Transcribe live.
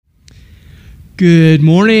Good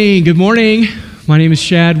morning. Good morning. My name is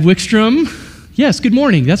Shad Wickstrom. Yes, good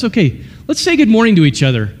morning. That's okay. Let's say good morning to each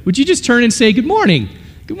other. Would you just turn and say good morning?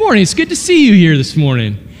 Good morning. It's good to see you here this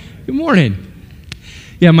morning. Good morning.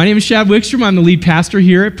 Yeah, my name is Shad Wickstrom. I'm the lead pastor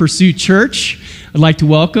here at Pursuit Church. I'd like to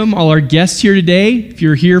welcome all our guests here today. If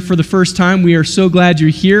you're here for the first time, we are so glad you're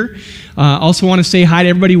here. Also want to say hi to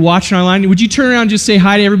everybody watching online. Would you turn around and just say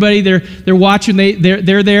hi to everybody? They're watching.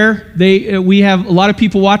 They're there. We have a lot of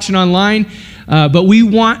people watching online. But we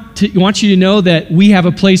want you to know that we have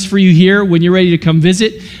a place for you here when you're ready to come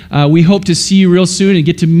visit. We hope to see you real soon and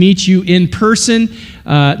get to meet you in person.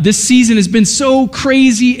 This season has been so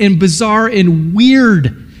crazy and bizarre and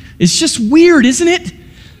weird. It's just weird, isn't it?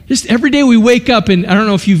 Just every day we wake up, and I don't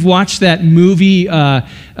know if you've watched that movie,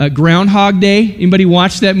 Groundhog Day. Anybody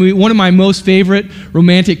watch that movie? One of my most favorite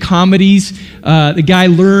romantic comedies. The guy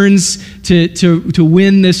learns to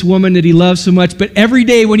win this woman that he loves so much, but every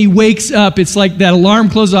day when he wakes up, it's like that alarm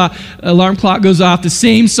clock goes off, the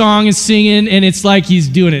same song is singing, and it's like he's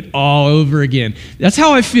doing it all over again. That's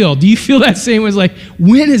how I feel. Do you feel that same way? It's like,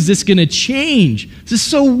 when is this going to change? This is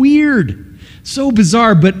so weird. So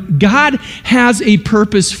bizarre, but God has a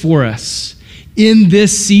purpose for us in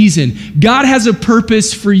this season. God has a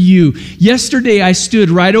purpose for you. Yesterday, I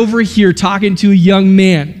stood right over here talking to a young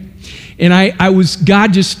man, and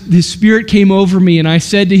His Spirit came over me, and I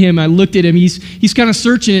said to him, I looked at him, he's kind of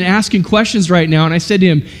searching and asking questions right now, and I said to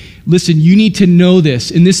him, listen, you need to know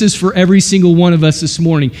this, and this is for every single one of us this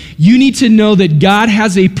morning. You need to know that God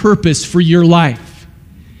has a purpose for your life.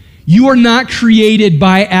 You are not created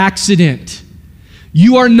by accident.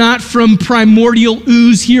 You are not from primordial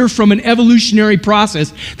ooze here from an evolutionary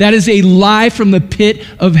process. That is a lie from the pit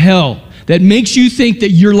of hell that makes you think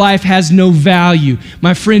that your life has no value.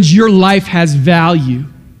 My friends, your life has value.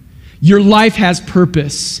 Your life has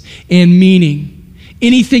purpose and meaning.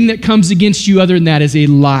 Anything that comes against you other than that is a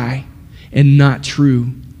lie and not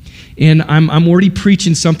true. And I'm already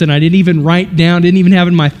preaching something I didn't even write down, didn't even have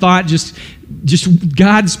in my thought, just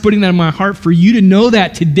God's putting that in my heart for you to know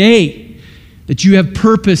that today. That you have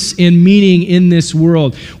purpose and meaning in this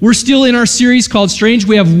world. We're still in our series called Strange.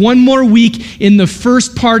 We have one more week in the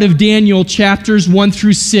first part of Daniel, chapters 1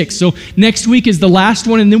 through 6. So next week is the last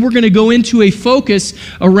one, and then we're going to go into a focus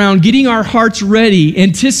around getting our hearts ready,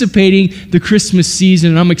 anticipating the Christmas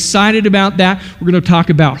season. And I'm excited about that. We're going to talk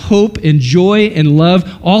about hope and joy and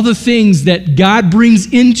love, all the things that God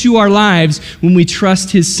brings into our lives when we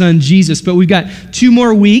trust His Son, Jesus. But we've got 2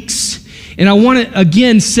 more weeks. And I want to,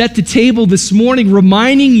 again, set the table this morning,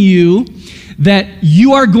 reminding you that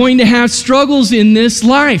you are going to have struggles in this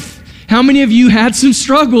life. How many of you had some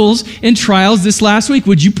struggles and trials this last week?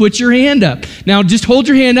 Would you put your hand up? Now, just hold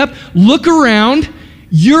your hand up. Look around.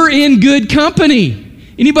 You're in good company.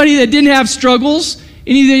 Anybody that didn't have struggles?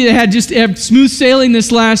 Anybody that had smooth sailing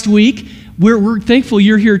this last week? We're thankful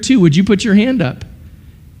you're here too. Would you put your hand up?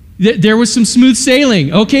 There was some smooth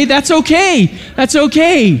sailing. Okay, that's okay. That's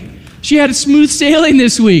okay. She had a smooth sailing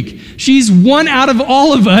this week. She's one out of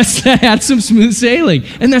all of us that had some smooth sailing.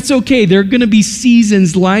 And that's okay. There are going to be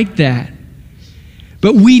seasons like that.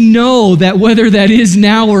 But we know that whether that is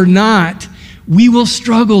now or not, we will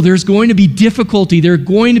struggle. There's going to be difficulty. There are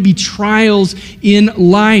going to be trials in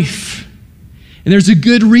life. And there's a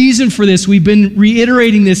good reason for this. We've been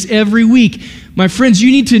reiterating this every week. My friends,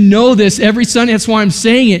 you need to know this every Sunday. That's why I'm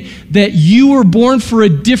saying it, that you were born for a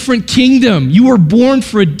different kingdom. You were born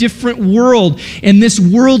for a different world, and this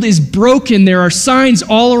world is broken. There are signs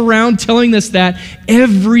all around telling us that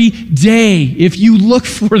every day, if you look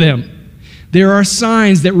for them. There are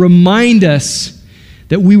signs that remind us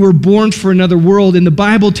that we were born for another world, and the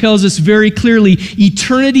Bible tells us very clearly,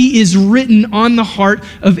 eternity is written on the heart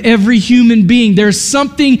of every human being. There's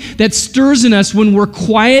something that stirs in us when we're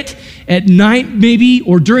quiet at night, maybe,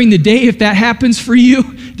 or during the day, if that happens for you.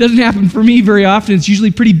 It doesn't happen for me very often. It's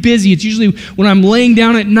usually pretty busy. It's usually when I'm laying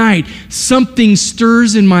down at night, something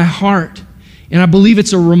stirs in my heart, and I believe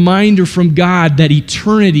it's a reminder from God that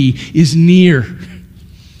eternity is near.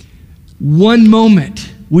 One moment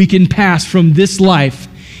we can pass from this life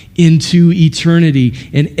into eternity.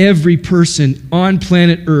 And every person on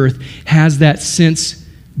planet Earth has that sense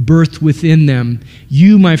birthed within them.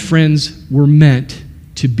 You, my friends, were meant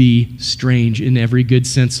to be strange in every good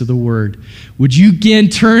sense of the word. Would you again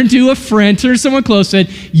turn to a friend, turn to someone close, said,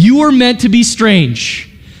 you were meant to be strange.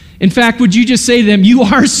 In fact, would you just say to them, you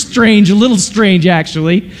are strange, a little strange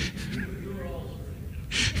actually.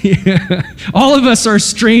 Yeah. All of us are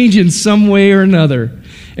strange in some way or another.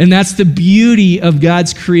 And that's the beauty of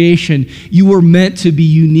God's creation. You were meant to be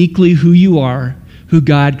uniquely who you are, who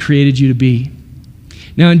God created you to be.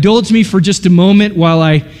 Now, indulge me for just a moment while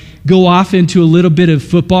I go off into a little bit of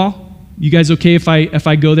football. You guys okay if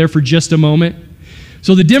I go there for just a moment?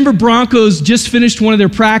 So the Denver Broncos just finished one of their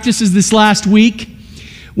practices this last week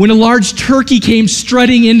when a large turkey came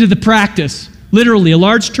strutting into the practice. Literally, a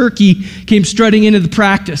large turkey came strutting into the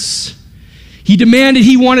practice. He demanded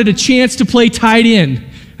he wanted a chance to play tight end. And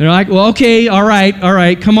they're like, well, okay, all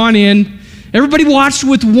right, come on in. Everybody watched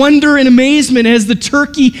with wonder and amazement as the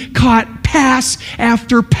turkey caught pass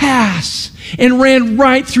after pass and ran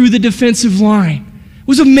right through the defensive line. It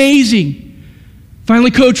was amazing.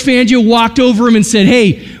 Finally, Coach Fangio walked over him and said,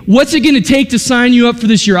 hey, what's it going to take to sign you up for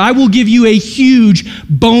this year? I will give you a huge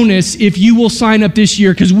bonus if you will sign up this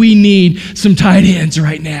year because we need some tight ends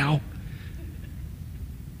right now.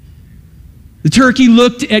 The turkey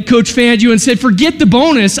looked at Coach Fangio and said, forget the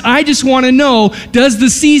bonus. I just want to know, does the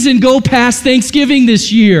season go past Thanksgiving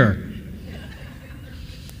this year?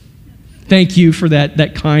 Thank you for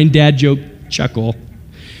that kind dad joke chuckle.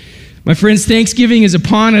 My friends, Thanksgiving is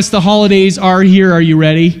upon us. The holidays are here. Are you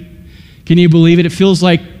ready? Can you believe it? It feels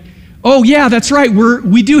like, oh yeah, that's right.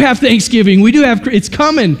 We do have Thanksgiving. It's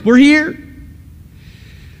coming. We're here.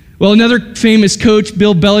 Well, another famous coach,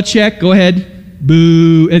 Bill Belichick. Go ahead.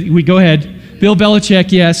 Boo. Go ahead. Bill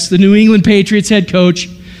Belichick, yes, the New England Patriots head coach,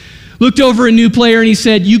 looked over a new player and he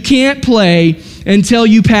said, you can't play until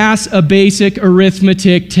you pass a basic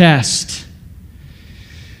arithmetic test.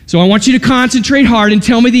 So I want you to concentrate hard and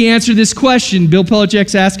tell me the answer to this question. Bill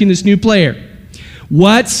Belichick's asking this new player,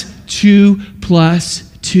 what's 2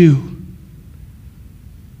 plus 2?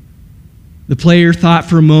 The player thought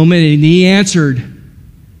for a moment and he answered,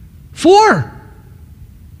 4.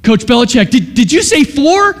 Coach Belichick, did you say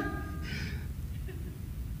 4?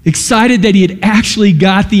 Excited that he had actually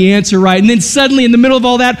got the answer right. And then suddenly, in the middle of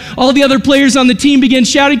all that, all the other players on the team began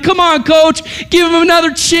shouting, come on, coach, give him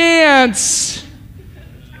another chance.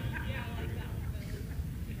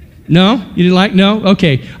 No? You didn't like? No?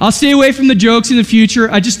 Okay. I'll stay away from the jokes in the future.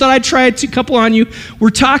 I just thought I'd try a couple on you. We're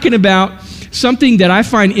talking about something that I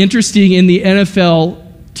find interesting in the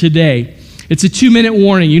NFL today. It's a 2-minute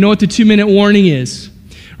warning. You know what the 2-minute warning is?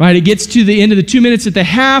 Right, it gets to the end of the 2 minutes at the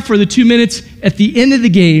half or the 2 minutes at the end of the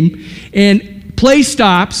game, and play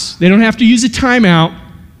stops. They don't have to use a timeout.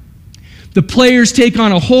 The players take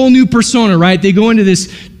on a whole new persona, right? They go into this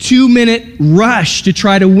 2-minute rush to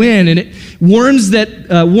try to win, and it warns them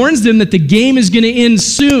that the game is going to end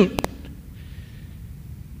soon,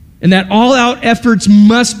 and that all-out efforts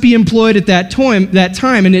must be employed at that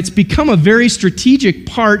time, and it's become a very strategic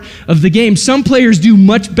part of the game. Some players do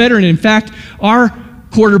much better, and in fact, our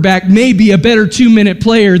quarterback may be a better 2-minute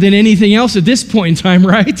player than anything else at this point in time,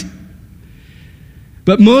 right?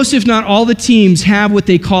 But most, if not all, the teams have what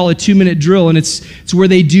they call a 2-minute drill, and it's where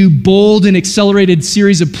they do bold and accelerated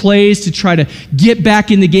series of plays to try to get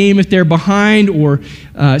back in the game if they're behind or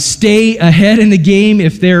stay ahead in the game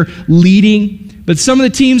if they're leading. But some of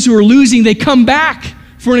the teams who are losing, they come back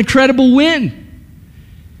for an incredible win.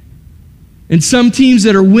 And some teams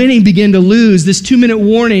that are winning begin to lose. This 2-minute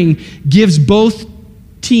warning gives both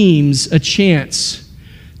teams a chance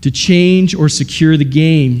to change or secure the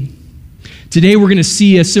game. Today we're going to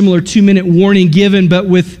see a similar 2-minute warning given, but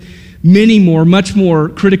with much more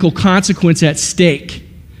critical consequence at stake.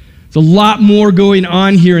 There's a lot more going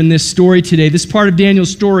on here in this story today. This part of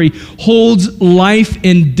Daniel's story holds life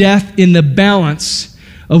and death in the balance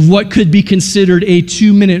of what could be considered a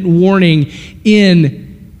 2-minute warning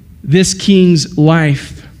in this king's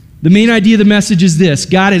life. The main idea of the message is this: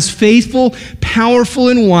 God is faithful, powerful,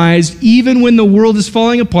 and wise, even when the world is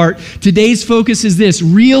falling apart. Today's focus is this: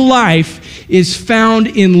 real life is found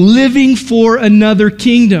in living for another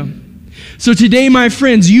kingdom. So today, my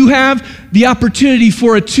friends, you have the opportunity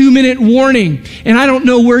for a 2-minute warning. And I don't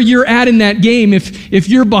know where you're at in that game, if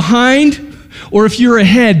you're behind or if you're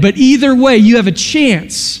ahead, but either way, you have a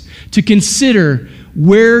chance to consider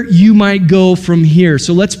where you might go from here.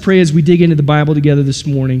 So let's pray as we dig into the Bible together this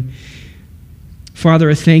morning. Father,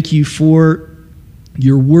 I thank you for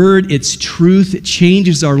your word. It's truth. It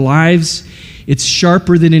changes our lives. It's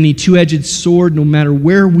sharper than any two-edged sword, no matter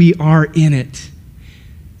where we are in it.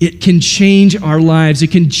 It can change our lives.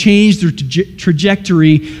 It can change the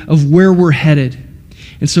trajectory of where we're headed.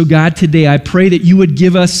 And so, God, today I pray that you would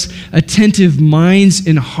give us attentive minds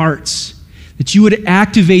and hearts, that you would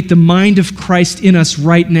activate the mind of Christ in us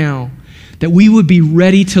right now, that we would be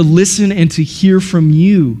ready to listen and to hear from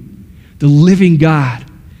you, the living God,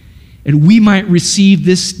 and we might receive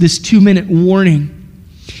this 2-minute warning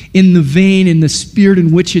in the vein, in the spirit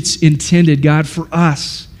in which it's intended, God, for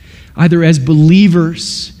us, either as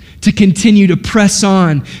believers, to continue to press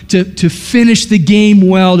on, to finish the game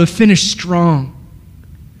well, to finish strong,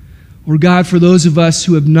 Or God, for those of us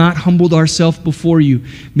who have not humbled ourselves before you,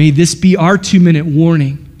 may this be our 2-minute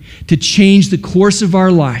warning to change the course of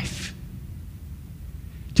our life,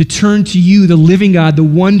 to turn to you, the living God, the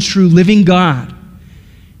one true living God,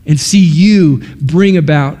 and see you bring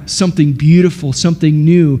about something beautiful, something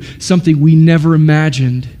new, something we never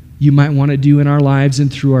imagined you might want to do in our lives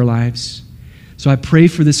and through our lives. So I pray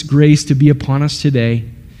for this grace to be upon us today.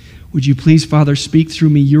 Would you please, Father, speak through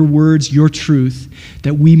me your words, your truth,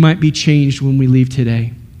 that we might be changed when we leave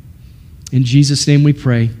today. In Jesus' name we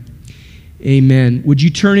pray. Amen. Would you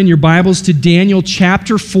turn in your Bibles to Daniel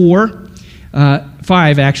chapter 5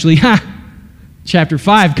 actually. Chapter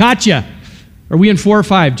 5, gotcha. Are we in 4 or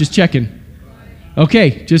 5? Just checking.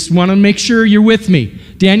 Okay, just want to make sure you're with me.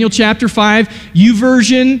 Daniel chapter 5,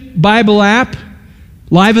 YouVersion Bible app,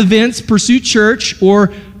 live events, Pursuit Church,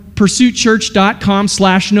 or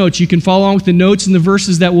pursuitchurch.com/notes. You can follow along with the notes and the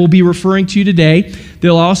verses that we'll be referring to today.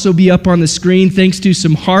 They'll also be up on the screen thanks to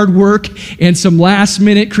some hard work and some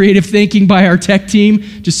last-minute creative thinking by our tech team.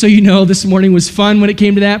 Just so you know, this morning was fun when it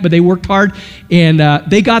came to that, but they worked hard, and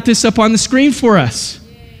they got this up on the screen for us.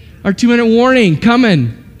 Our 2-minute warning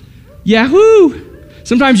coming. Yahoo!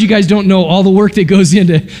 Sometimes you guys don't know all the work that goes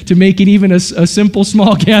into making even a simple,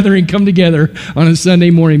 small gathering come together on a Sunday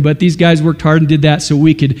morning. But these guys worked hard and did that so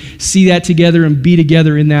we could see that together and be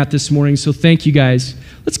together in that this morning. So thank you guys.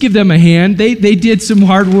 Let's give them a hand. They did some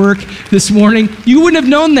hard work this morning. You wouldn't have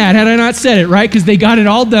known that had I not said it, right? Because they got it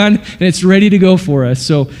all done and it's ready to go for us.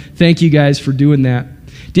 So thank you guys for doing that.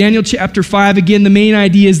 Daniel chapter 5, again, the main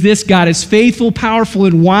idea is this: God is faithful, powerful,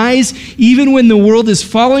 and wise, even when the world is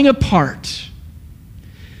falling apart.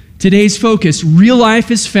 Today's focus: real life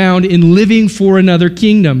is found in living for another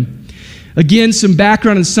kingdom. Again, some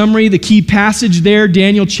background and summary. The key passage there,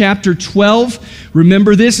 Daniel chapter 12.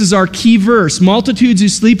 Remember, this is our key verse. Multitudes who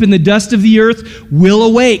sleep in the dust of the earth will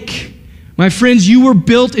awake. My friends, you were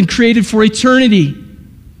built and created for eternity.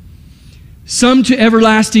 Some to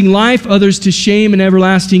everlasting life, others to shame and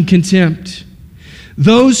everlasting contempt.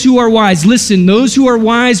 Those who are wise, listen, those who are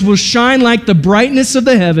wise will shine like the brightness of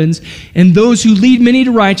the heavens, and those who lead many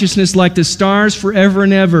to righteousness like the stars forever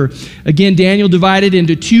and ever. Again, Daniel divided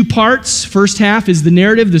into 2 parts. First half is the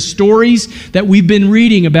narrative, the stories that we've been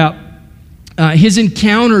reading about his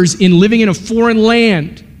encounters in living in a foreign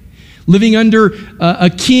land, living under a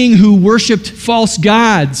king who worshiped false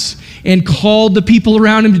gods and called the people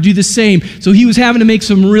around him to do the same. So he was having to make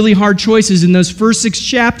some really hard choices in those first 6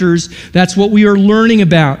 chapters. That's what we are learning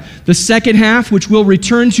about. The second half, which we'll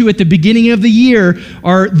return to at the beginning of the year,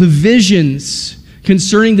 are the visions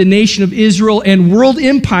concerning the nation of Israel and world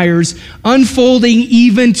empires unfolding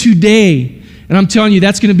even today. And I'm telling you,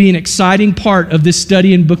 that's going to be an exciting part of this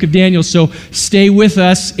study in the book of Daniel. So stay with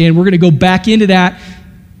us, and we're going to go back into that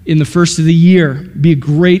in the first of the year. Be a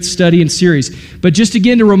great study and series. But just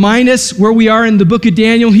again to remind us where we are in the book of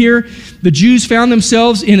Daniel here, the Jews found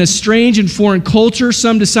themselves in a strange and foreign culture.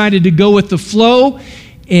 Some decided to go with the flow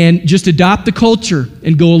and just adopt the culture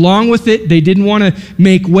and go along with it. They didn't want to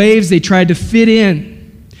make waves. They tried to fit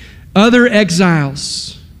in. Other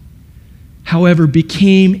exiles, however,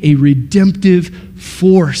 became a redemptive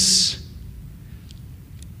force.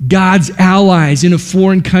 God's allies in a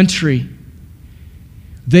foreign country.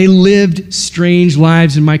 They lived strange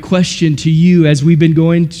lives, and my question to you as we've been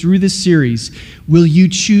going through this series, will you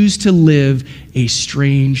choose to live a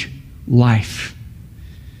strange life?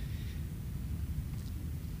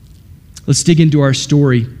 Let's dig into our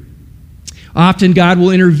story. Often God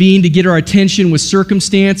will intervene to get our attention with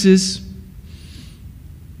circumstances.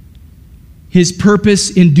 His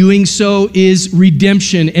purpose in doing so is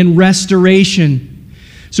redemption and restoration.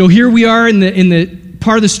 So here we are in the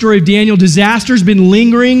part of the story of Daniel. Disaster has been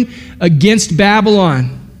lingering against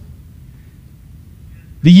Babylon.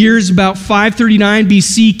 The year is about 539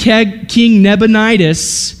 BC. King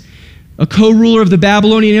Nabonidus, a co-ruler of the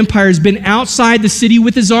Babylonian Empire, has been outside the city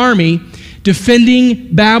with his army,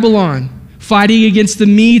 defending Babylon, fighting against the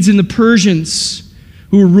Medes and the Persians,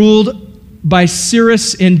 who were ruled by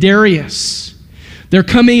Cyrus and Darius. They're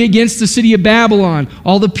coming against the city of Babylon.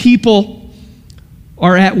 All the people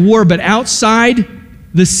are at war, but outside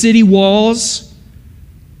the city walls,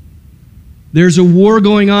 there's a war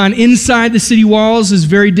going on. Inside the city walls is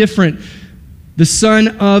very different. The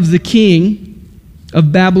son of the king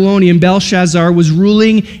of Babylonia, Belshazzar, was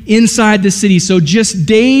ruling inside the city. So just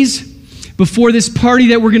days before this party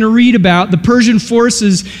that we're going to read about, the Persian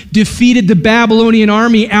forces defeated the Babylonian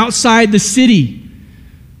army outside the city.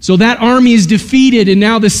 So that army is defeated, and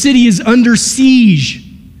now the city is under siege.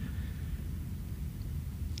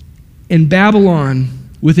 And Babylon,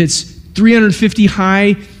 with its 350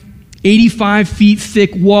 high 85 feet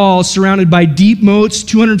thick walls surrounded by deep moats,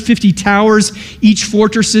 250 towers, each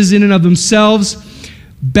fortresses in and of themselves.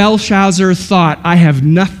 Belshazzar thought, I have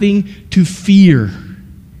nothing to fear.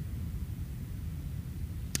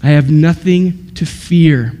 I have nothing to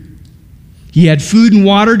fear. He had food and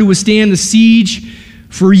water to withstand the siege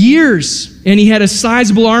for years, and he had a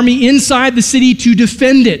sizable army inside the city to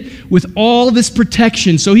defend it with all this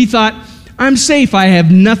protection. So he thought, I'm safe. I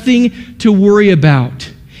have nothing to worry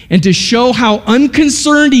about. And to show how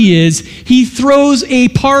unconcerned he is, he throws a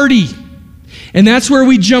party. And that's where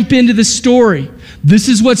we jump into the story. This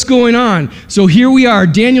is what's going on. So here we are,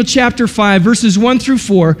 Daniel chapter 5, verses 1 through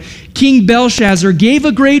 4. King Belshazzar gave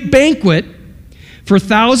a great banquet for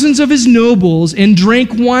thousands of his nobles and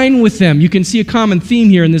drank wine with them. You can see a common theme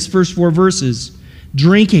here in this first 4 verses.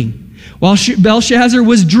 Drinking. While Belshazzar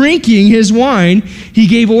was drinking his wine, he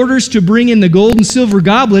gave orders to bring in the gold and silver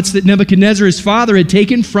goblets that Nebuchadnezzar, his father, had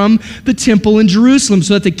taken from the temple in Jerusalem,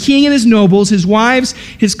 so that the king and his nobles, his wives,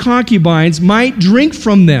 his concubines, might drink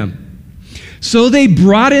from them. So they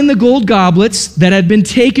brought in the gold goblets that had been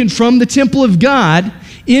taken from the temple of God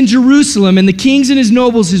in Jerusalem, and the kings and his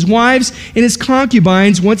nobles, his wives, and his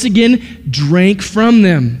concubines once again drank from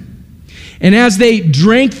them. And as they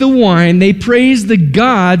drank the wine, they praised the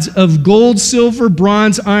gods of gold, silver,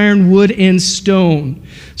 bronze, iron, wood, and stone.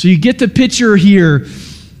 So you get the picture here.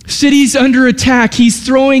 Cities under attack. He's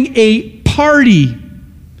throwing a party,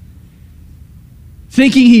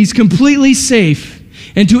 thinking he's completely safe.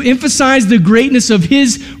 And to emphasize the greatness of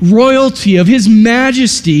his royalty, of his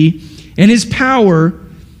majesty, and his power,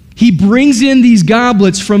 he brings in these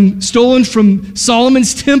goblets stolen from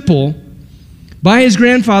Solomon's temple by his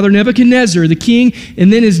grandfather Nebuchadnezzar, the king,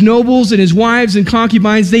 and then his nobles and his wives and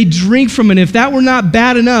concubines. They drink from it. If that were not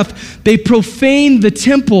bad enough, they profane the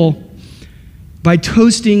temple by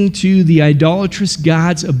toasting to the idolatrous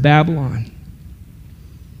gods of Babylon.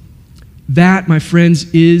 That, my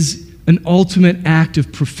friends, is an ultimate act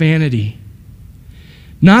of profanity.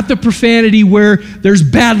 Not the profanity where there's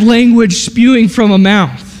bad language spewing from a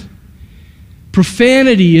mouth.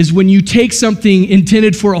 Profanity is when you take something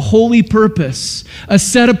intended for a holy purpose, a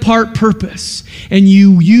set-apart purpose, and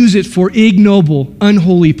you use it for ignoble,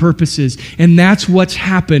 unholy purposes. And that's what's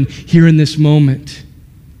happened here in this moment.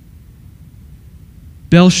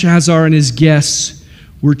 Belshazzar and his guests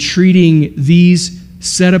were treating these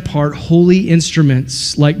set-apart holy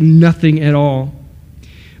instruments like nothing at all.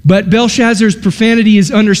 But Belshazzar's profanity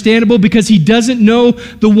is understandable because he doesn't know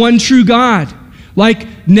the one true God. Like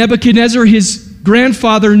Nebuchadnezzar, his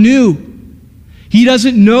grandfather, knew. He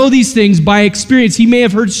doesn't know these things by experience. He may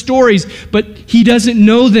have heard stories, but he doesn't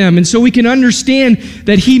know them. And so we can understand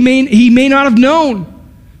that he may not have known.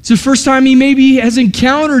 It's the first time he maybe has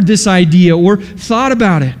encountered this idea or thought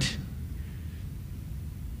about it.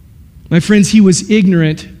 My friends, he was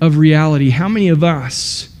ignorant of reality. How many of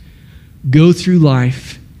us go through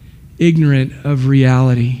life ignorant of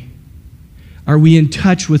reality? Are we in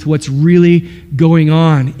touch with what's really going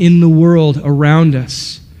on in the world around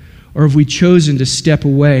us? Or have we chosen to step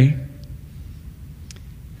away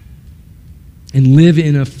and live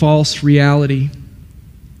in a false reality?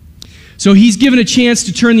 So he's given a chance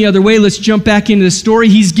to turn the other way. Let's jump back into the story.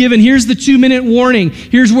 Here's the 2-minute warning.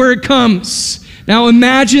 Here's where it comes. Now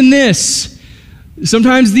imagine this.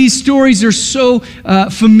 Sometimes these stories are so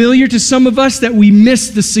familiar to some of us that we miss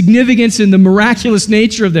the significance and the miraculous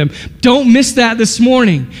nature of them. Don't miss that this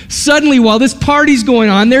morning. Suddenly, while this party's going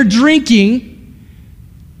on, they're drinking,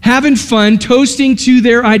 having fun, toasting to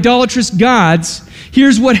their idolatrous gods.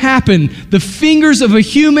 Here's what happened. The fingers of a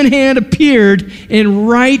human hand appeared and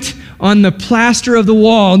right on the plaster of the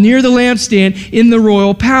wall near the lampstand in the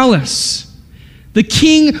royal palace. The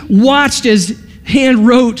king watched as hand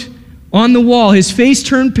wrote on the wall. His face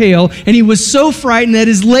turned pale, and he was so frightened that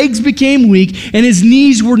his legs became weak and his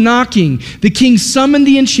knees were knocking. The king summoned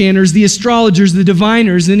the enchanters, the astrologers, the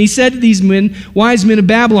diviners, and he said to these men, wise men of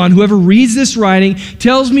Babylon, whoever reads this writing,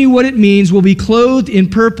 tells me what it means, will be clothed in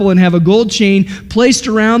purple and have a gold chain placed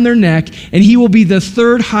around their neck, and he will be the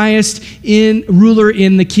third highest ruler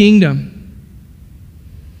in the kingdom.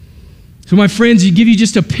 So my friends, you give you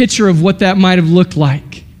just a picture of what that might have looked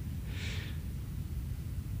like.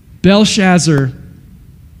 Belshazzar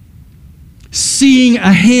seeing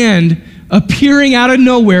a hand appearing out of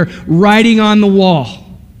nowhere, writing on the wall.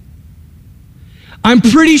 I'm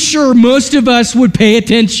pretty sure most of us would pay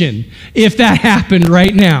attention if that happened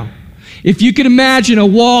right now. If you could imagine a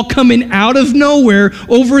wall coming out of nowhere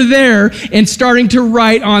over there and starting to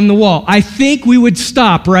write on the wall, I think we would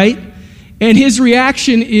stop, right? And his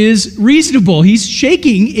reaction is reasonable. He's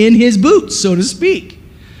shaking in his boots, so to speak.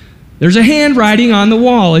 There's a handwriting on the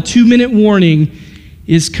wall. A 2-minute warning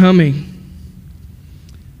is coming.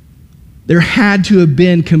 There had to have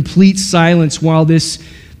been complete silence while this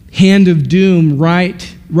hand of doom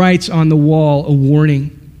writes on the wall a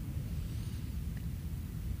warning.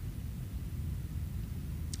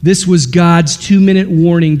 This was God's 2-minute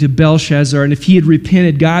warning to Belshazzar, and if he had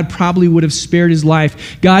repented, God probably would have spared his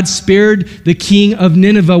life. God spared the king of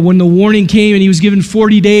Nineveh when the warning came and he was given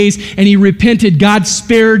 40 days and he repented. God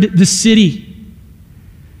spared the city.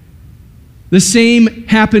 The same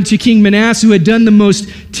happened to King Manasseh, who had done the most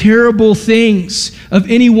terrible things of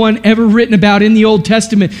anyone ever written about in the Old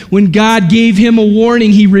Testament. When God gave him a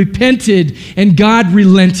warning, he repented, and God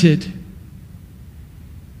relented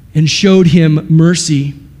and showed him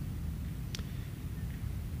mercy.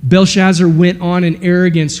 Belshazzar went on in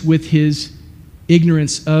arrogance with his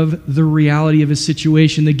ignorance of the reality of his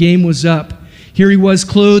situation. The game was up. Here he was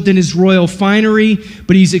clothed in his royal finery,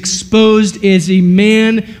 but he's exposed as a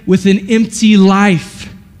man with an empty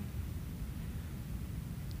life.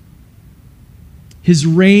 His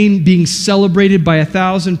reign, being celebrated by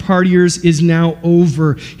 1,000 partiers, is now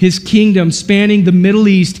over. His kingdom, spanning the Middle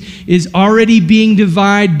East, is already being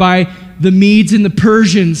divided by the Medes and the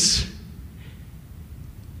Persians.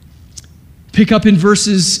 Pick up in verse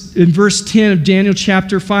 10 of Daniel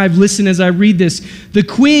chapter 5. Listen as I read this. The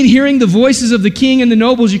queen, hearing the voices of the king and the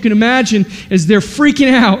nobles, you can imagine, as they're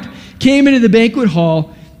freaking out, came into the banquet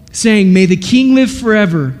hall saying, "May the king live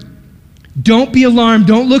forever. Don't be alarmed.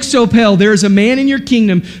 Don't look so pale. There is a man in your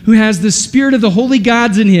kingdom who has the spirit of the holy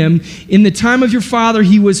gods in him. In the time of your father,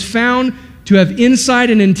 he was found to have insight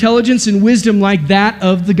and intelligence and wisdom like that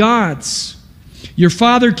of the gods. Your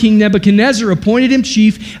father, King Nebuchadnezzar, appointed him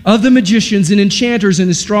chief of the magicians and enchanters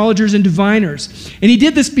and astrologers and diviners. And he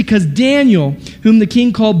did this because Daniel, whom the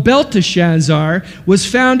king called Belteshazzar, was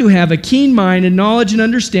found to have a keen mind and knowledge and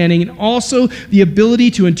understanding, and also the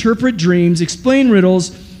ability to interpret dreams, explain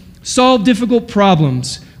riddles, solve difficult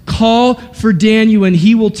problems. Call for Daniel, and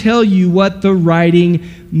he will tell you what the writing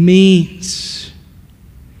means."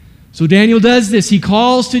 So Daniel does this. Belshazzar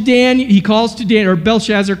calls to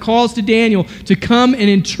Daniel to come and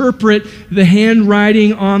interpret the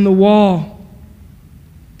handwriting on the wall.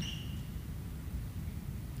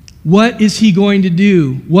 What is he going to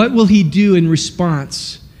do? What will he do in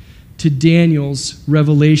response to Daniel's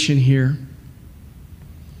revelation here?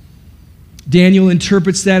 Daniel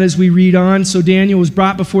interprets that as we read on. So Daniel was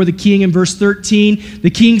brought before the king in verse 13. The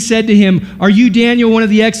king said to him, "Are you Daniel, one of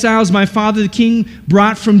the exiles my father the king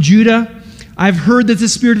brought from Judah? I've heard that the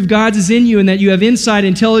Spirit of God is in you and that you have insight,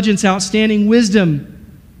 intelligence, outstanding wisdom."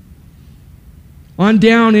 On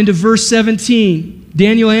down into verse 17,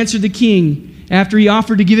 Daniel answered the king after he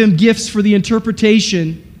offered to give him gifts for the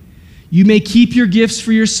interpretation. "You may keep your gifts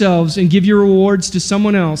for yourselves and give your rewards to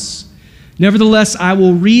someone else. Nevertheless, I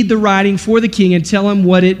will read the writing for the king and tell him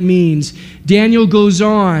what it means." Daniel goes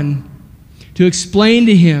on to explain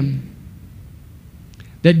to him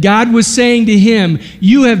that God was saying to him,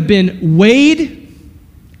 "You have been weighed,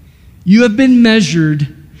 you have been measured,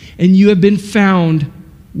 and you have been found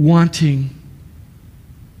wanting."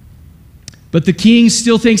 But the king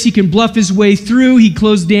still thinks he can bluff his way through. He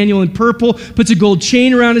clothes Daniel in purple, puts a gold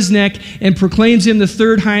chain around his neck, and proclaims him the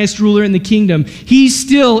third highest ruler in the kingdom. He's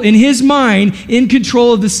still, in his mind, in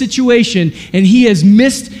control of the situation, and he has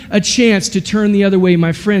missed a chance to turn the other way.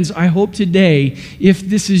 My friends, I hope today, if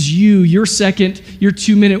this is you, your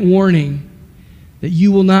 2-minute warning, that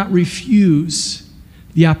you will not refuse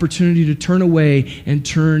the opportunity to turn away and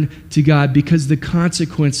turn to God, because the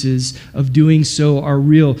consequences of doing so are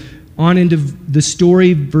real. On into the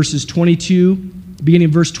story, verses 22, beginning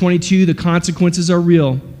of verse 22, the consequences are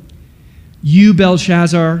real. "You,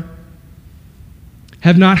 Belshazzar,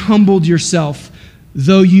 have not humbled yourself,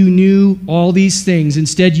 though you knew all these things.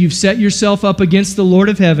 Instead, you've set yourself up against the Lord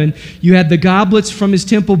of heaven. You had the goblets from his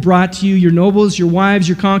temple brought to you. Your nobles, your wives,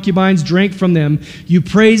 your concubines drank from them. You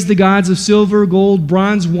praised the gods of silver, gold,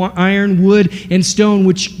 bronze, iron, wood, and stone,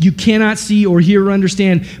 which you cannot see or hear or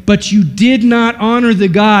understand. But you did not honor the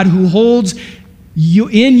God who holds you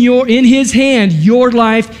in his hand your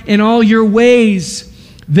life and all your ways.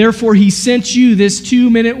 Therefore, he sent you this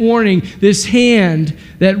 2-minute warning, this hand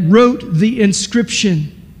that wrote the inscription."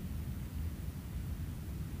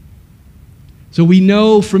 So we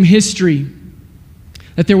know from history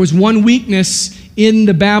that there was one weakness in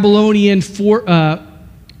the Babylonian fort or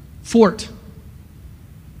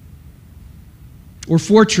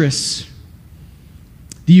fortress.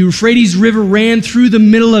 The Euphrates River ran through the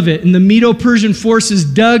middle of it, and the Medo-Persian forces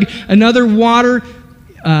dug another water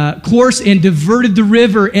course and diverted the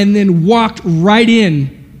river and then walked right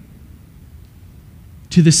in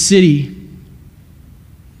to the city,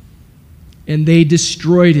 and they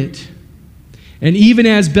destroyed it. And even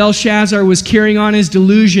as Belshazzar was carrying on his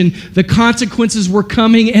delusion, the consequences were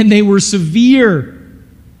coming, and they were severe.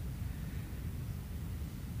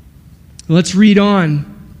 Let's read on.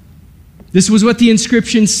 This was what the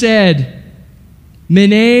inscription said.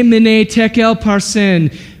 Mene, mene, tekel,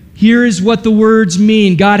 parsen. Here is what the words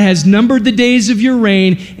mean. God has numbered the days of your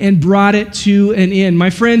reign and brought it to an end. My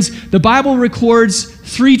friends, the Bible records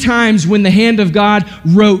 3 times when the hand of God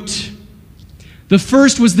wrote. The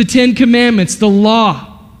first was the 10 Commandments, the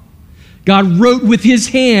law. God wrote with his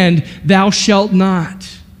hand, thou shalt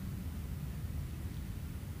not.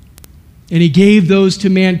 And he gave those to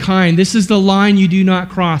mankind. This is the line you do not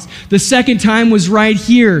cross. The second time was right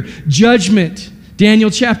here, judgment.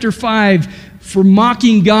 Daniel chapter 5, for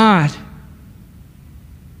mocking God.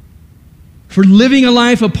 For living a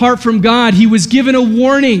life apart from God, he was given a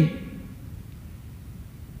warning.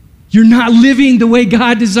 You're not living the way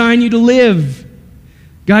God designed you to live.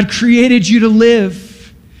 God created you to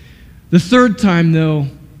live. The third time, though,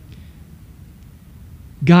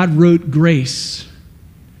 God wrote grace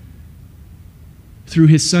through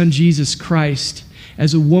his son Jesus Christ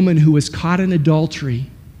as a woman who was caught in adultery,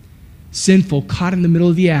 sinful, caught in the middle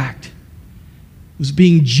of the act, was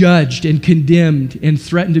being judged and condemned and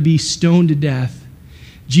threatened to be stoned to death.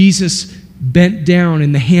 Jesus bent down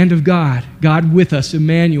in the hand of God, God with us,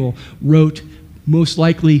 Emmanuel, wrote most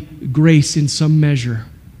likely grace in some measure.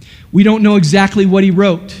 We don't know exactly what he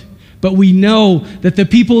wrote, but we know that the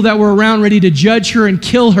people that were around ready to judge her and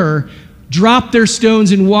kill her dropped their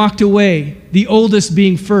stones and walked away, the oldest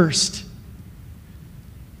being first.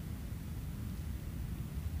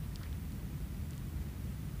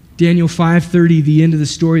 Daniel 5:30, the end of the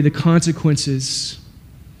story, the consequences.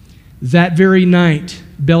 That very night,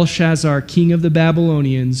 Belshazzar, king of the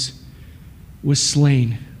Babylonians, was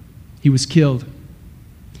slain. He was killed.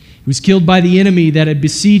 He was killed by the enemy that had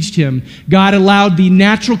besieged him. God allowed the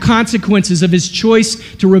natural consequences of his choice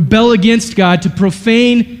to rebel against God, to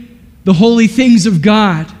profane the holy things of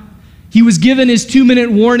God. He was given his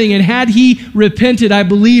 2-minute warning, and had he repented, I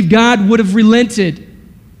believe God would have relented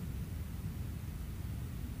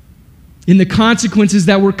in the consequences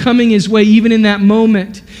that were coming his way, even in that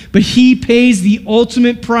moment. But he pays the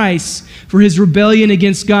ultimate price for his rebellion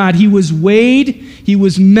against God. He was weighed, he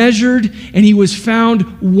was measured, and he was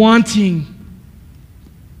found wanting.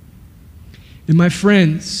 And my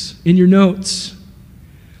friends, in your notes,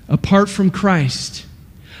 apart from Christ,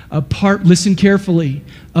 listen carefully,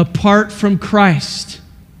 apart from Christ,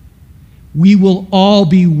 we will all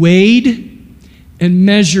be weighed and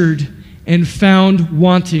measured and found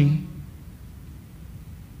wanting.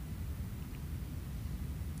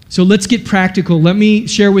 So let's get practical. Let me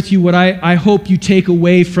share with you what I hope you take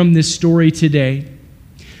away from this story today.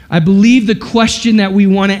 I believe the question that we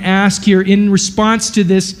want to ask here in response to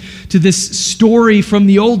this story from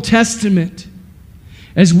the Old Testament,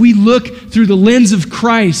 as we look through the lens of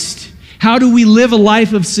Christ, how do we live a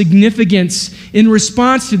life of significance in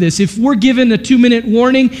response to this? If we're given a 2-minute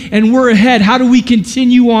warning and we're ahead, how do we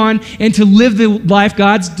continue on and to live the life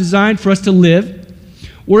God's designed for us to live?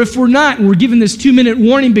 Or if we're not, and we're given this 2-minute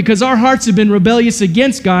warning because our hearts have been rebellious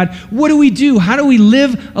against God, what do we do? How do we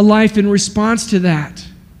live a life in response to that?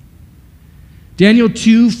 Daniel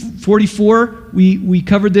 2:44, we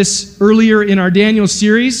covered this earlier in our Daniel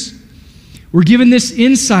series. We're given this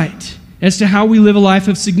insight as to how we live a life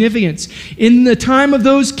of significance. In the time of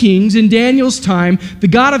those kings, in Daniel's time, the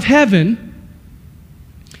God of heaven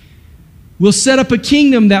will set up a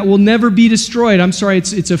kingdom that will never be destroyed. I'm sorry,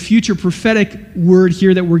 it's a future prophetic word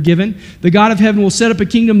here that we're given. The God of heaven will set up a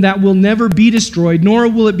kingdom that will never be destroyed, nor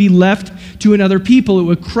will it be left to another people. It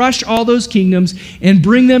will crush all those kingdoms and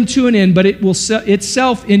bring them to an end, but it will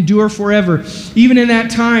itself endure forever. Even in that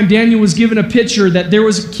time, Daniel was given a picture that there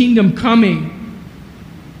was a kingdom coming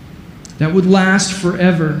that would last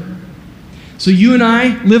forever. So you and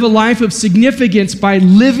I live a life of significance by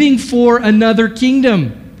living for another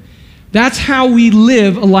kingdom. That's how we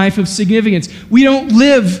live a life of significance. We don't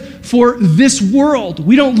live for this world.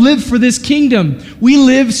 We don't live for this kingdom. We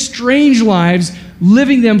live strange lives,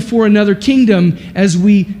 living them for another kingdom as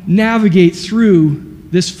we navigate through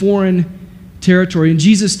this foreign territory. And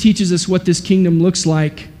Jesus teaches us what this kingdom looks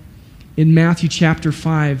like in Matthew chapter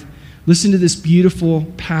 5. Listen to this beautiful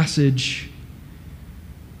passage.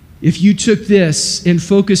 If you took this and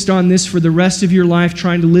focused on this for the rest of your life,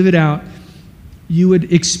 trying to live it out, you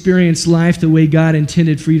would experience life the way God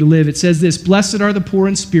intended for you to live. It says this, blessed are the poor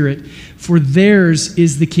in spirit, for theirs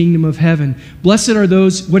is the kingdom of heaven. Blessed are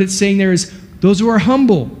those, what it's saying there is, those who are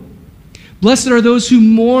humble. Blessed are those who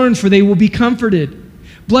mourn, for they will be comforted.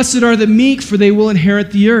 Blessed are the meek, for they will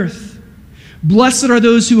inherit the earth. Blessed are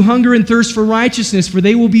those who hunger and thirst for righteousness, for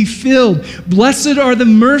they will be filled. Blessed are the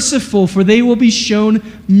merciful, for they will be shown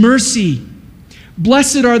mercy.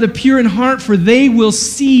 Blessed are the pure in heart, for they will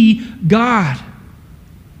see God.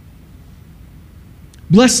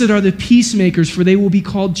 Blessed are the peacemakers, for they will be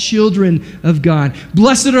called children of God.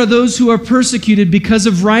 Blessed are those who are persecuted because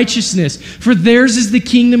of righteousness, for theirs is the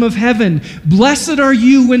kingdom of heaven. Blessed are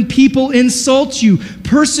you when people insult you,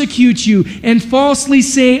 persecute you, and falsely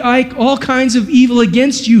say all kinds of evil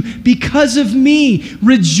against you because of me.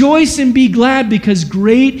 Rejoice and be glad, because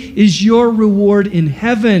great is your reward in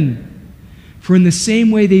heaven. For in the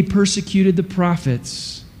same way they persecuted the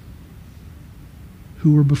prophets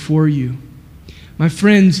who were before you. My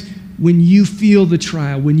friends, when you feel the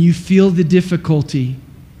trial, when you feel the difficulty,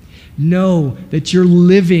 know that you're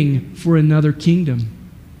living for another kingdom.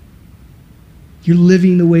 You're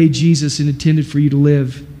living the way Jesus intended for you to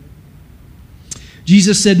live.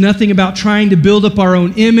 Jesus said nothing about trying to build up our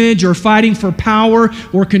own image or fighting for power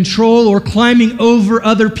or control or climbing over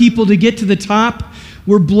other people to get to the top.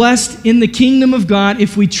 We're blessed in the kingdom of God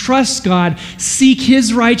if we trust God, seek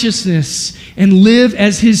His righteousness, and live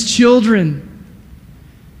as His children.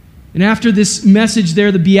 And after this message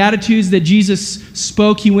there, the Beatitudes that Jesus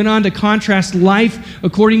spoke, He went on to contrast life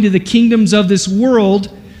according to the kingdoms of this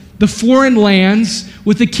world, the foreign lands,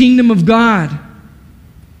 with the kingdom of God.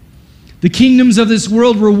 The kingdoms of this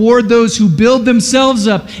world reward those who build themselves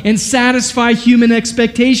up and satisfy human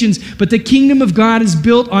expectations. But the kingdom of God is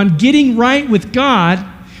built on getting right with God,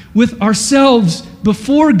 with ourselves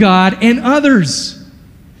before God and others.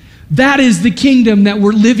 That is the kingdom that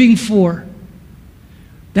we're living for.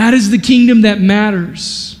 That is the kingdom that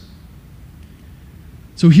matters.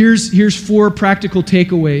 So here's 4 practical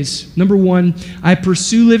takeaways. Number 1, I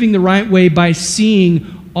pursue living the right way by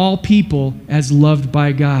seeing all people as loved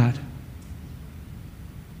by God.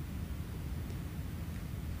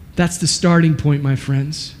 That's the starting point, my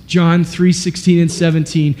friends. John 3:16 and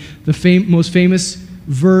 17, the most famous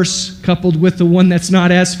verse coupled with the one that's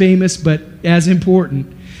not as famous but as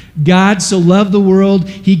important. God so loved the world,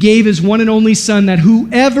 He gave His one and only Son, that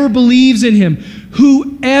whoever believes in Him,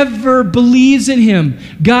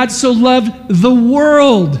 God so loved the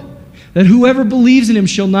world, that whoever believes in Him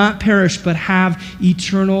shall not perish but have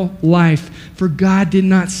eternal life. For God did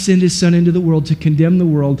not send His Son into the world to condemn the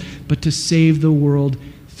world, but to save the world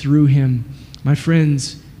through Him. My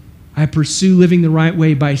friends, I pursue living the right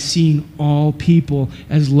way by seeing all people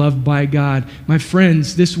as loved by God. My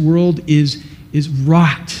friends, this world is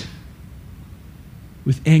wrought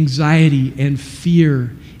with anxiety and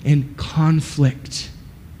fear and conflict.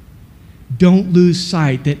 Don't lose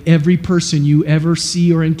sight that every person you ever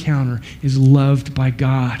see or encounter is loved by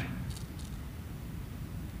God.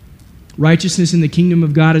 Righteousness in the kingdom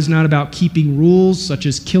of God is not about keeping rules such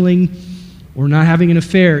as killing or not having an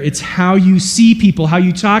affair. It's how you see people, how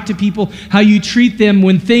you talk to people, how you treat them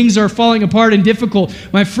when things are falling apart and difficult.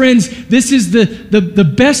 My friends, this is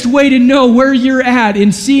the best way to know where you're at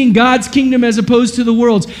in seeing God's kingdom as opposed to the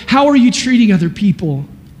world's. How are you treating other people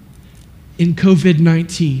in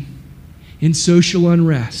COVID-19, in social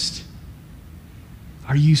unrest?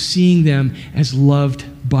 Are you seeing them as loved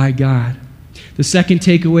by God? The second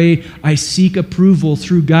takeaway, I seek approval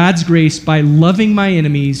through God's grace by loving my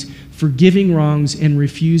enemies, forgiving wrongs, and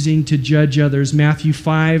refusing to judge others. Matthew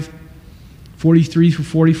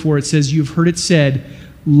 5:43-44, it says, "You've heard it said,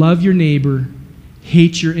 love your neighbor,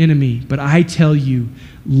 hate your enemy. But I tell you,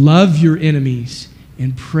 love your enemies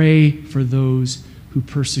and pray for those who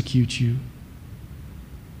persecute you."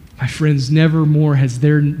 My friends, never more has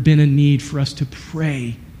there been a need for us to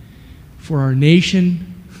pray for our nation,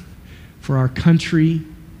 for our country,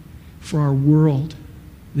 for our world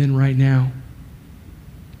than right now.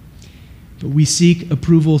 But we seek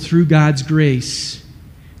approval through God's grace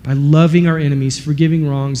by loving our enemies, forgiving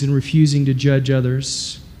wrongs, and refusing to judge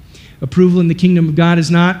others. Approval in the kingdom of God is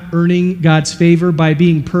not earning God's favor by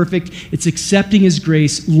being perfect. It's accepting His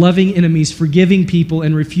grace, loving enemies, forgiving people,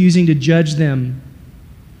 and refusing to judge them.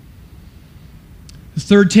 The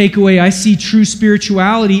third takeaway, I see true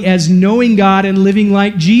spirituality as knowing God and living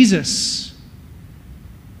like Jesus.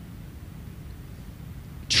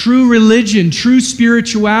 True religion, true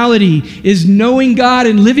spirituality is knowing God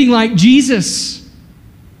and living like Jesus.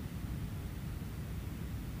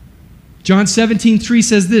 John 17:3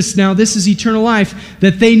 says this, "Now this is eternal life,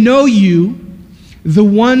 that they know you, the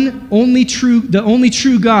only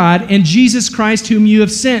true God, and Jesus Christ whom you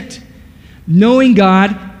have sent." Knowing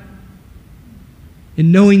God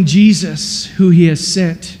and knowing Jesus who He has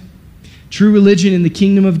sent. True religion in the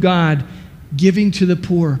kingdom of God, giving to the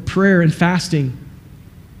poor, prayer and fasting.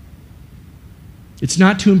 It's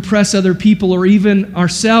not to impress other people or even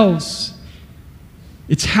ourselves.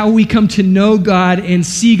 It's how we come to know God and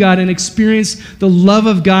see God and experience the love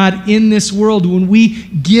of God in this world when we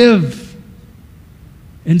give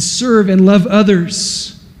and serve and love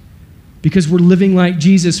others because we're living like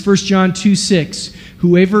Jesus. 1 John 2:6,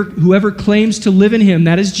 whoever claims to live in him,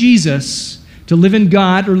 that is Jesus, to live in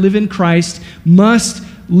God or live in Christ, must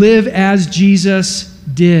live as Jesus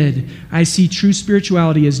did. I see true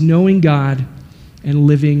spirituality as knowing God and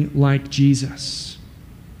living like Jesus.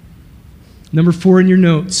 Number 4 in your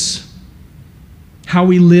notes, how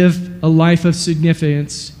we live a life of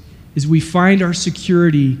significance is we find our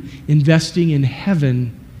security investing in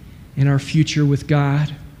heaven and our future with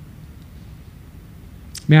God.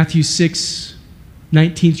 Matthew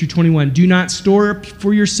 6:19 through 21. Do not store up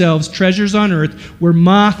for yourselves treasures on earth where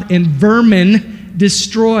moth and vermin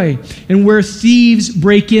destroy, and where thieves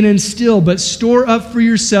break in and steal, but store up for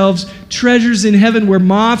yourselves treasures in heaven where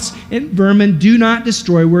moths and vermin do not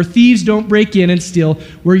destroy, where thieves don't break in and steal,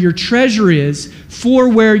 where your treasure is, for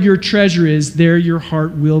where your treasure is, there your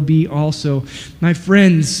heart will be also. My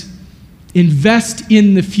friends, invest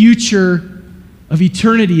in the future of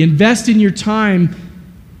eternity. Invest in your time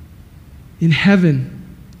in heaven,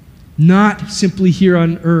 not simply here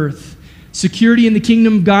on earth. Security in the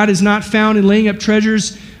kingdom of God is not found in laying up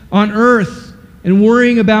treasures on earth and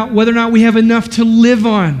worrying about whether or not we have enough to live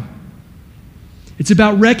on. It's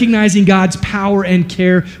about recognizing God's power and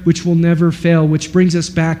care, which will never fail, which brings us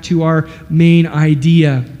back to our main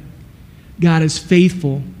idea. God is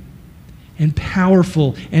faithful and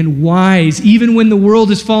powerful and wise. Even when the world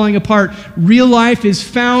is falling apart, real life is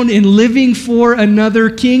found in living for another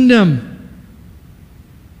kingdom.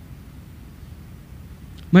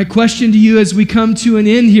 My question to you as we come to an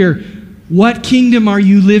end here, what kingdom are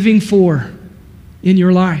you living for in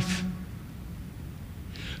your life?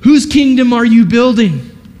 Whose kingdom are you building?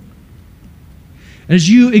 As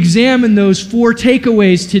you examine those 4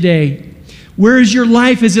 takeaways today, where is your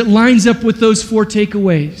life as it lines up with those 4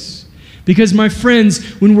 takeaways? Because my friends,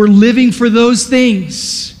 when we're living for those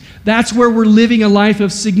things, that's where we're living a life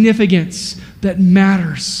of significance that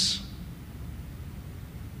matters.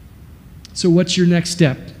 So what's your next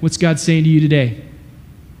step? What's God saying to you today?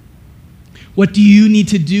 What do you need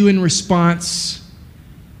to do in response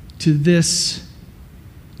to this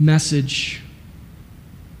message?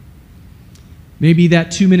 Maybe that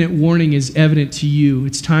 2-minute warning is evident to you.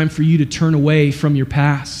 It's time for you to turn away from your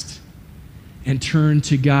past and turn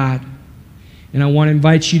to God. And I want to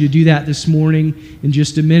invite you to do that this morning. In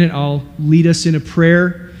just a minute, I'll lead us in a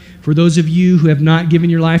prayer. For those of you who have not given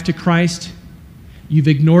your life to Christ, you've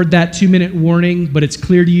ignored that 2-minute warning, but it's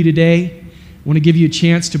clear to you today. I want to give you a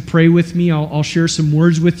chance to pray with me. I'll share some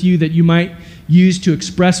words with you that you might use to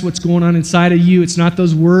express what's going on inside of you. It's not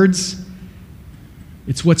those words.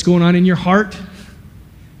 It's what's going on in your heart.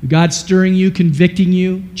 God's stirring you, convicting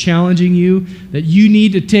you, challenging you, that you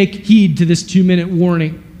need to take heed to this 2-minute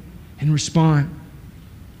warning and respond.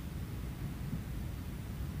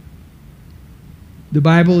 The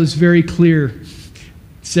Bible is very clear.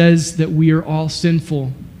 Says that we are all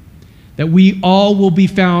sinful, that we all will be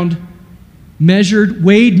found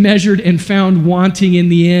weighed, measured, and found wanting in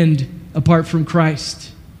the end apart from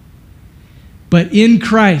Christ. But in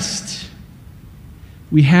Christ,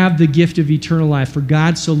 we have the gift of eternal life. For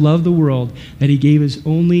God so loved the world that he gave his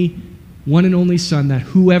only one and only Son, that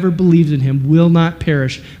whoever believes in him will not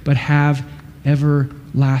perish, but have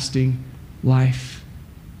everlasting life.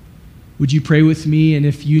 Would you pray with me? And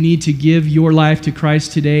if you need to give your life to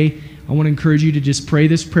Christ today, I want to encourage you to just pray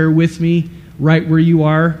this prayer with me right where you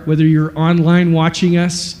are, whether you're online watching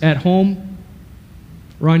us at home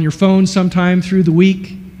or on your phone sometime through the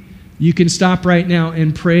week. You can stop right now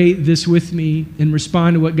and pray this with me and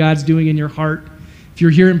respond to what God's doing in your heart. If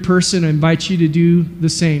you're here in person, I invite you to do the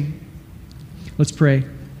same. Let's pray.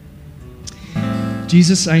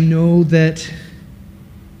 Jesus, I know that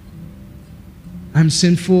I'm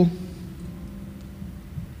sinful,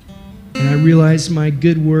 and I realize my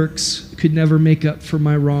good works could never make up for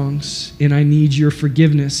my wrongs, and I need your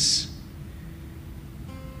forgiveness.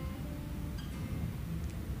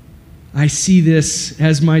 I see this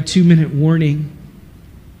as my 2-minute warning,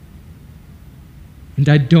 and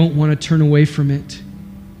I don't want to turn away from it.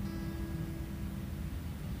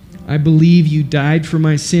 I believe you died for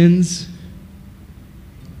my sins,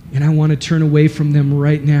 and I want to turn away from them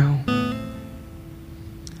right now.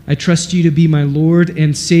 I trust you to be my Lord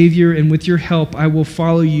and Savior, and with your help, I will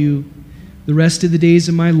follow you the rest of the days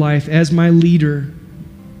of my life as my leader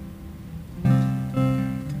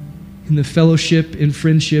in the fellowship and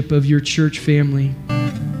friendship of your church family.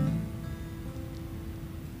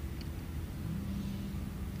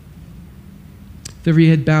 With every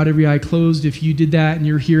head bowed, every eye closed, if you did that and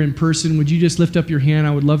you're here in person, would you just lift up your hand?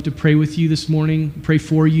 I would love to pray with you this morning, pray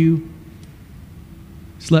for you.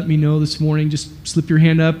 Just let me know this morning. Just slip your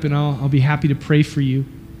hand up and I'll be happy to pray for you.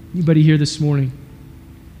 Anybody here this morning?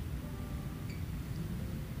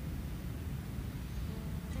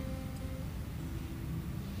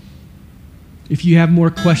 If you have more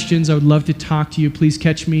questions, I would love to talk to you. Please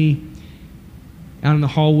catch me out in the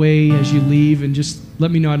hallway as you leave and just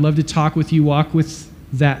let me know. I'd love to talk with you, walk with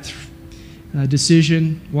that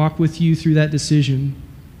decision, walk with you through that decision.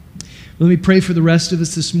 Let me pray for the rest of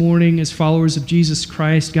us this morning as followers of Jesus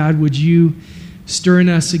Christ. God, would you stir in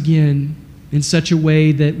us again in such a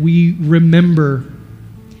way that we remember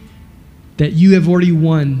that you have already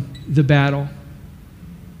won the battle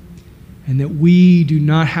and that we do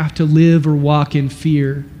not have to live or walk in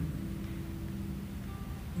fear.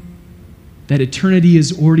 That eternity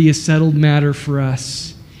is already a settled matter for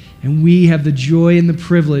us, and we have the joy and the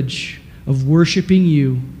privilege of worshiping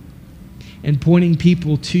you and pointing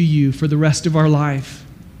people to you for the rest of our life,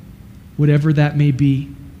 whatever that may be.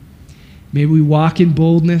 May we walk in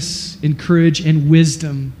boldness, in courage, and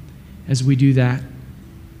wisdom as we do that.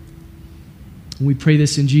 And we pray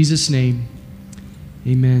this in Jesus' name.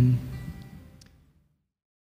 Amen.